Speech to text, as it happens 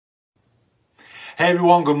Hey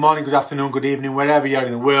everyone, good morning, good afternoon, good evening, wherever you are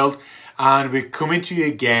in the world. And we're coming to you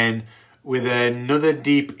again with another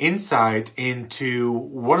deep insight into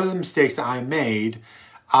one of the mistakes that I made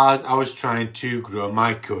as I was trying to grow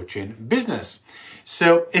my coaching business.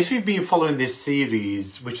 So if you've been following this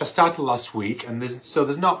series, which I started last week, and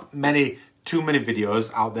there's not too many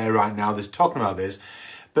videos out there right now that's talking about this,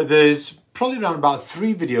 but there's probably around about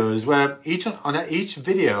 3 videos where on each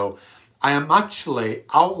video I am actually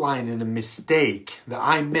outlining a mistake that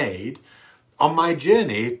I made on my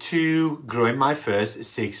journey to growing my first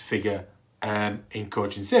 6-figure in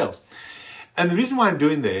coaching sales. And the reason why I'm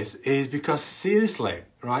doing this is because seriously,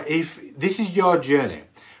 right, if this is your journey,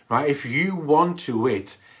 right, if you want to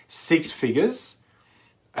hit 6 figures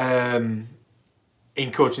in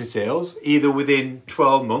coaching sales, either within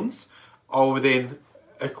 12 months or within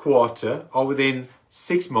a quarter or within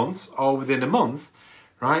 6 months or within a month,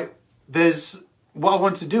 right, what I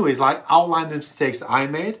want to do is like outline the mistakes that I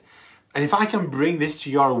made. And if I can bring this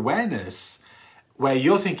to your awareness where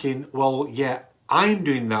you're thinking, well, yeah, I'm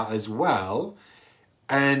doing that as well.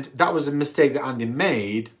 And that was a mistake that Andy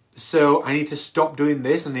made. So I need to stop doing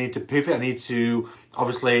this. I need to pivot. I need to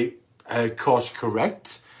obviously course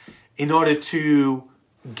correct in order to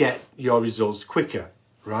get your results quicker,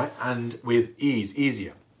 right? And with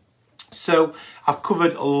easier. So I've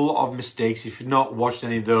covered a lot of mistakes. If you've not watched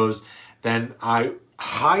any of those, then I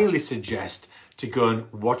highly suggest to go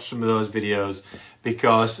and watch some of those videos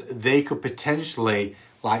because they could potentially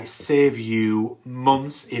like save you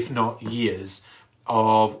months, if not years,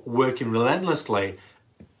 of working relentlessly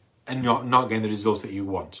and not getting the results that you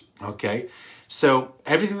want. Okay, so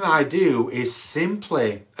everything that I do is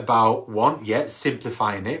simply about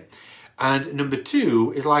simplifying it, and number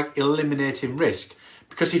 2 is like eliminating risk.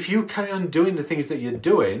 Because if you carry on doing the things that you're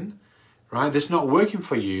doing, right, that's not working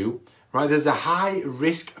for you, right, there's a high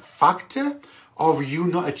risk factor of you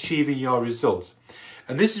not achieving your results.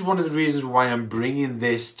 And this is one of the reasons why I'm bringing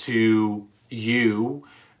this to you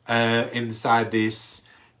inside this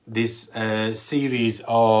series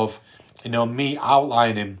of, me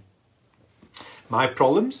outlining my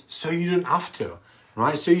problems so you don't have to,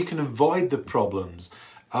 right? So you can avoid the problems.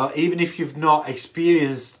 Even if you've not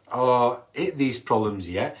experienced or hit these problems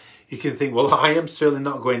yet, you can think, well, I am certainly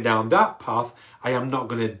not going down that path. I am not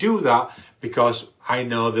going to do that because I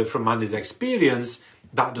know that from Andy's experience,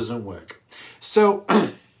 that doesn't work. So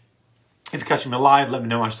if you're catching me live, let me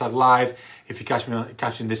know, #live. If you're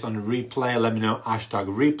catching this on a replay, let me know,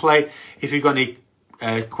 #replay. If you've got any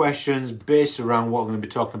questions based around what we're going to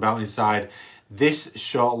be talking about inside this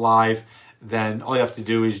short live, then all you have to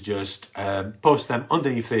do is just post them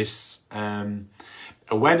underneath this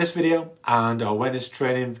awareness video and awareness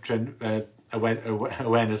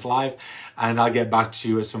awareness live, and I'll get back to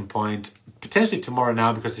you at some point, potentially tomorrow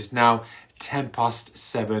now, because it's now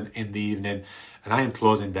 7:10 in the evening and I am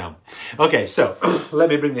closing down. Okay, so let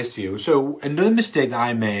me bring this to you. So another mistake that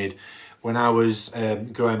I made when I was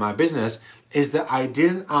growing my business is that I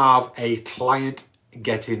didn't have a client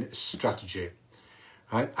getting strategy.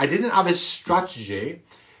 Right? I didn't have a strategy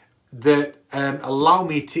that allowed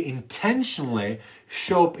me to intentionally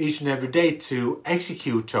show up each and every day to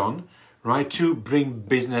execute on, right, to bring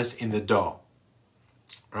business in the door,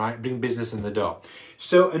 right, bring business in the door.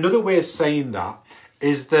 So another way of saying that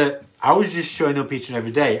is that I was just showing up each and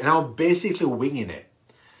every day and I was basically winging it,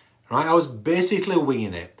 right? I was basically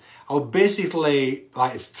winging it. I was basically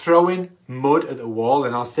like throwing mud at the wall,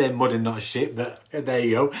 and I'll say mud and not shit, but there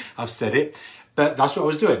you go, I've said it. But that's what I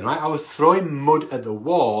was doing, right? I was throwing mud at the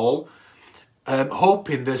wall,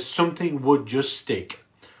 hoping that something would just stick.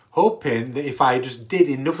 Hoping that if I just did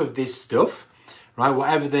enough of this stuff, right,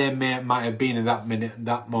 whatever there might have been in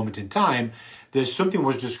that moment in time, that something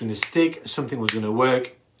was just going to stick, something was going to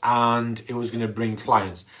work, and it was going to bring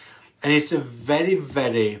clients. And it's a very,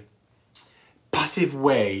 very passive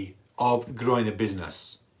way of growing a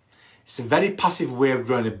business. It's a very passive way of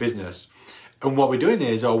growing a business. And what we're doing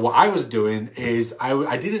is, or what I was doing is,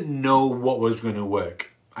 I didn't know what was going to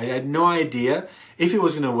work. I had no idea if it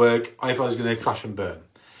was going to work or if I was going to crash and burn,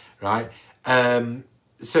 right?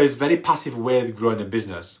 So it's a very passive way of growing a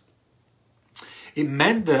business. It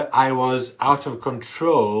meant that I was out of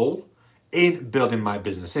control in building my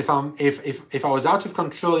business. If I was out of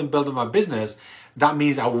control in building my business, that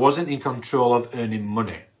means I wasn't in control of earning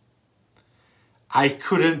money. I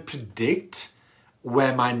couldn't predict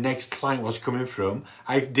where my next client was coming from.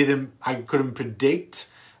 I couldn't predict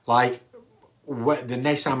like what the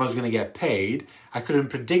next time I was going to get paid. I couldn't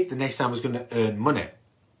predict the next time I was going to earn money.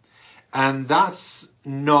 And that's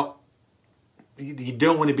not You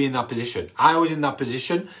don't want to be in that position. I was in that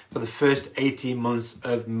position for the first 18 months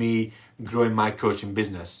of me growing my coaching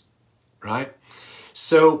business, right?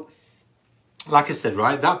 So, like I said,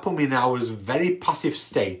 right, that put me in, I was very passive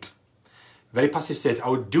state. Very passive state. I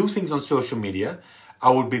would do things on social media. I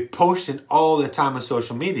would be posting all the time on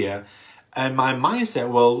social media. And my mindset,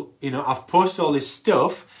 well, you know, I've posted all this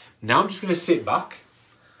stuff. Now I'm just going to sit back.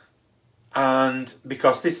 And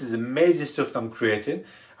because this is amazing stuff that I'm creating,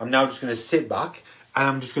 I'm now just going to sit back and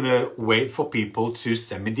I'm just going to wait for people to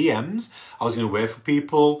send me DMs. I was going to wait for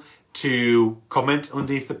people to comment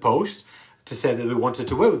underneath the post to say that they wanted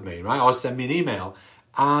to work with me, right? Or send me an email.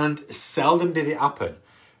 And seldom did it happen,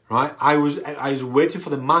 right? I was waiting for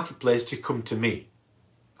the marketplace to come to me.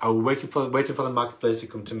 I was waiting for the marketplace to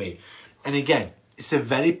come to me. And again, it's a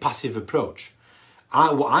very passive approach.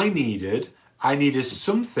 What I needed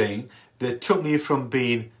something that took me from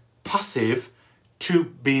being passive to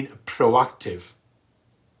being proactive.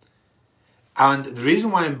 And the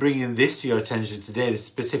reason why I'm bringing this to your attention today, this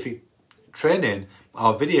specific training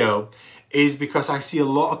or video, is because I see a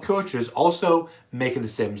lot of coaches also making the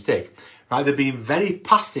same mistake, right? They're being very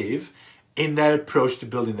passive in their approach to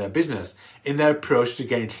building their business, in their approach to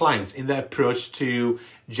getting clients, in their approach to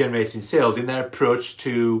generating sales, in their approach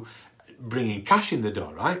to bringing cash in the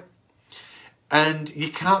door, right? And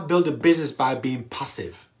you can't build a business by being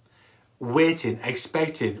passive, waiting,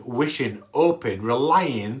 expecting, wishing, hoping,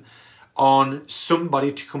 relying on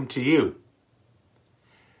somebody to come to you.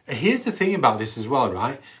 And here's the thing about this as well,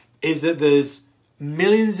 right? Is that there's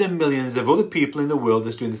millions and millions of other people in the world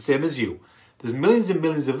that's doing the same as you. There's millions and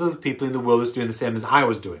millions of other people in the world that's doing the same as I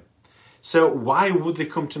was doing. So why would they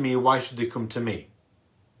come to me? Why should they come to me?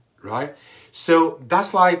 Right? So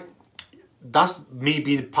that's me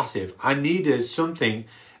being passive. I needed something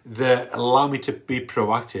that allowed me to be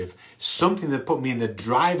proactive, something that put me in the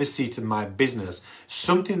driver's seat of my business,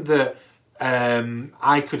 something that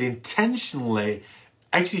I could intentionally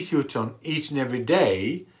execute on each and every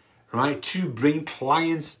day, right, to bring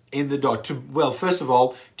clients in the door. First of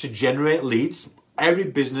all, to generate leads. Every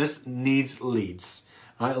business needs leads,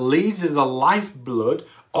 right? Leads is the lifeblood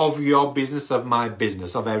of your business, of my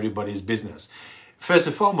business, of everybody's business. First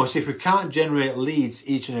and foremost, if we can't generate leads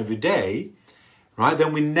each and every day, right,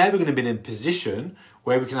 then we're never going to be in a position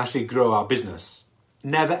where we can actually grow our business.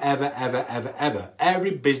 Never, ever, ever, ever, ever.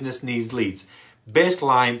 Every business needs leads.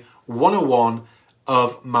 Baseline 101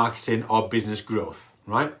 of marketing or business growth,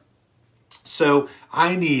 right? So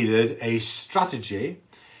I needed a strategy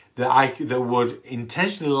that would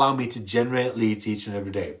intentionally allow me to generate leads each and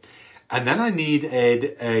every day. And then I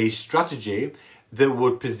needed a strategy that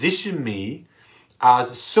would position me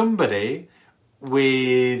as somebody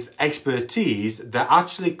with expertise that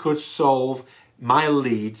actually could solve my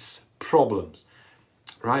leads' problems,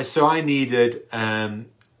 right? So I needed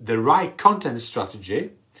the right content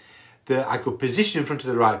strategy that I could position in front of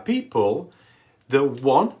the right people that,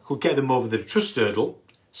 one, could get them over the trust hurdle,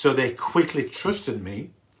 so they quickly trusted me,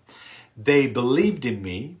 they believed in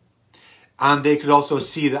me, and they could also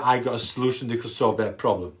see that I got a solution that could solve their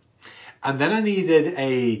problem. And then I needed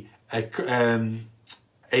a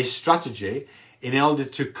strategy in order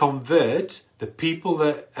to convert the people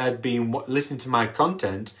that had been listening to my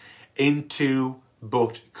content into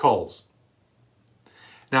booked calls.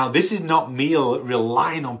 Now, this is not me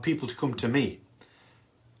relying on people to come to me,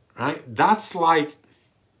 right? That's like,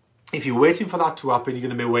 if you're waiting for that to happen, you're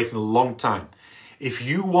going to be waiting a long time. If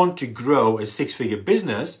you want to grow a six-figure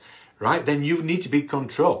business, right, then you need to be in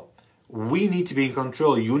control. We need to be in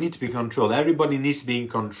control. You need to be in control. Everybody needs to be in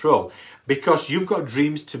control because you've got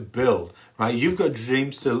dreams to build, right? You've got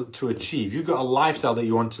dreams to achieve. You've got a lifestyle that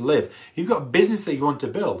you want to live. You've got a business that you want to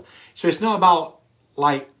build. So it's not about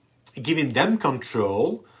like giving them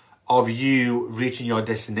control of you reaching your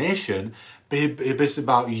destination, but it's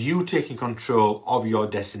about you taking control of your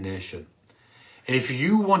destination. And if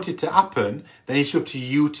you want it to happen, then it's up to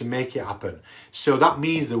you to make it happen. So that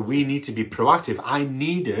means that we need to be proactive. I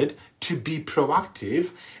needed to be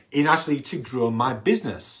proactive in actually to grow my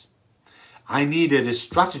business. I needed a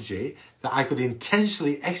strategy that I could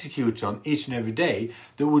intentionally execute on each and every day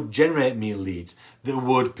that would generate me leads, that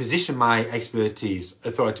would position my expertise,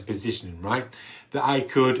 authority positioning, right? That I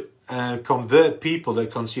could convert people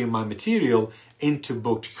that consume my material into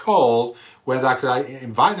booked calls, where I could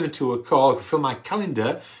invite them to a call, I could fill my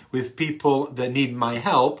calendar with people that need my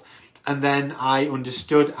help, and then I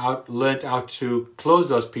learned how to close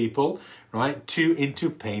those people, right, into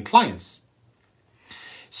paying clients.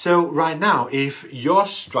 So right now, if your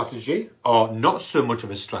strategy, or not so much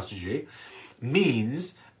of a strategy,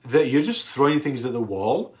 means that you're just throwing things at the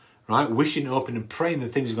wall, right, wishing, hoping and praying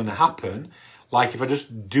that things are going to happen, like if I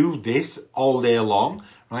just do this all day long,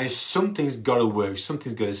 right, something's got to work,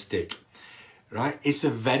 something's got to stick, right? It's a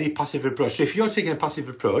very passive approach. So if you're taking a passive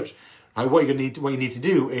approach, right, what you need to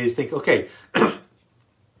do is think, okay,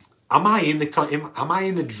 am I in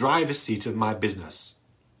the driver's seat of my business?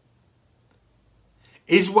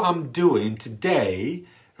 Is what I'm doing today,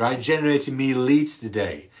 right, generating me leads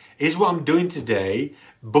today? Is what I'm doing today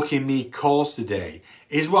booking me calls today?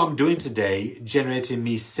 Is what I'm doing today generating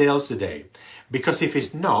me sales today? Because if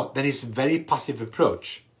it's not, then it's a very passive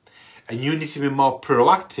approach. And you need to be more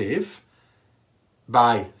proactive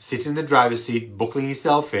by sitting in the driver's seat, buckling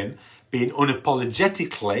yourself in, being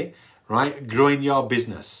unapologetically, right, growing your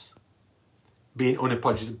business. Being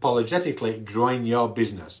unapologetically growing your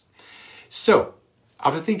business. So,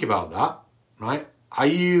 have a think about that, right? Are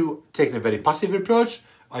you taking a very passive approach?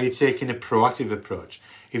 Or are you taking a proactive approach?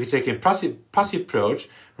 If you're taking a passive approach,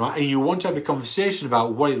 right, and you want to have a conversation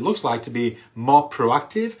about what it looks like to be more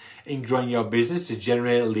proactive in growing your business, to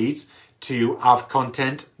generate leads, to have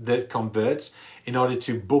content that converts, in order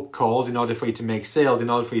to book calls, in order for you to make sales, in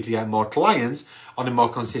order for you to get more clients on a more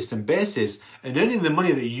consistent basis, and earning the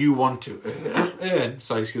money that you want to earn,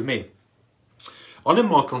 on a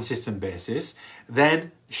more consistent basis,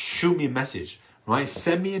 then shoot me a message, right?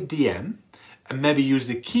 Send me a DM and maybe use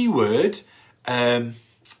the keyword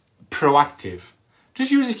proactive.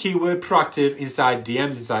 Just use the keyword proactive inside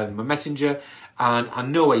DMs, inside my messenger, and I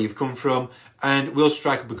know where you've come from, and we'll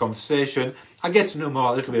strike up a conversation. I get to know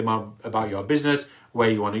a little bit more about your business,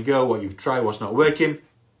 where you want to go, what you've tried, what's not working,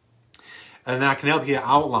 and then I can help you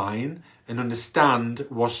outline and understand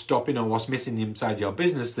what's stopping or what's missing inside your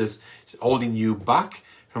business that's holding you back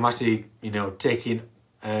from actually, taking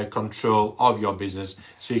control of your business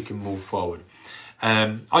so you can move forward.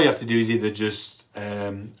 All you have to do is either just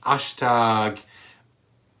hashtag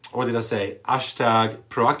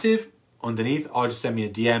proactive underneath, or just send me a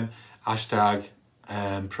DM, hashtag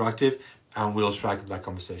proactive, and we'll strike up that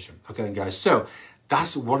conversation. Okay then, guys, so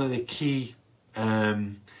that's one of the key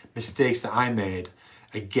mistakes that I made,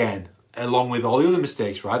 again, along with all the other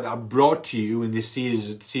mistakes, right, that I brought to you in this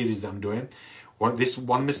series that I'm doing.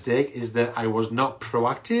 One mistake is that I was not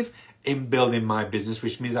proactive in building my business,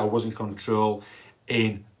 which means I was in control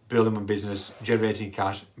in building my business, generating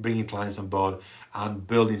cash, bringing clients on board, and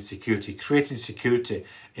building security, creating security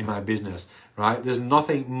in my business, right? There's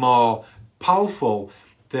nothing more powerful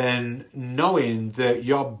than knowing that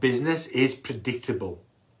your business is predictable,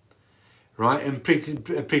 right? And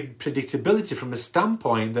predictability from a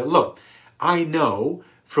standpoint that, look, I know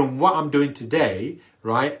from what I'm doing today,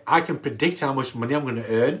 right, I can predict how much money I'm going to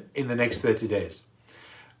earn in the next 30 days,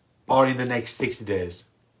 or in the next 60 days,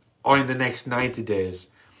 or in the next 90 days,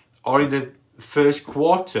 or in the first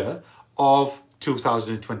quarter of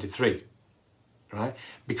 2023, right?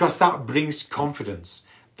 Because that brings confidence,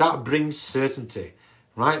 that brings certainty,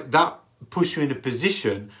 right? That puts you in a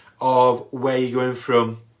position of where you're going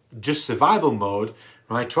from just survival mode,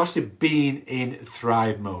 right, to actually being in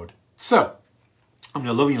thrive mode. So I'm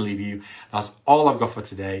going to love you and leave you. That's all I've got for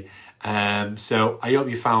today. So I hope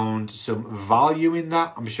you found some value in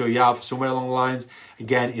that. I'm sure you have, somewhere along the lines.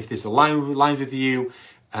 Again, if this aligns with you,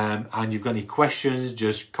 and you've got any questions,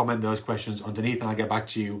 just comment those questions underneath, and I'll get back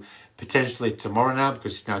to you potentially tomorrow now,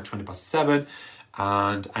 because it's now 7:20,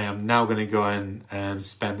 and I am now going to go and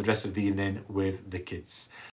spend the rest of the evening with the kids.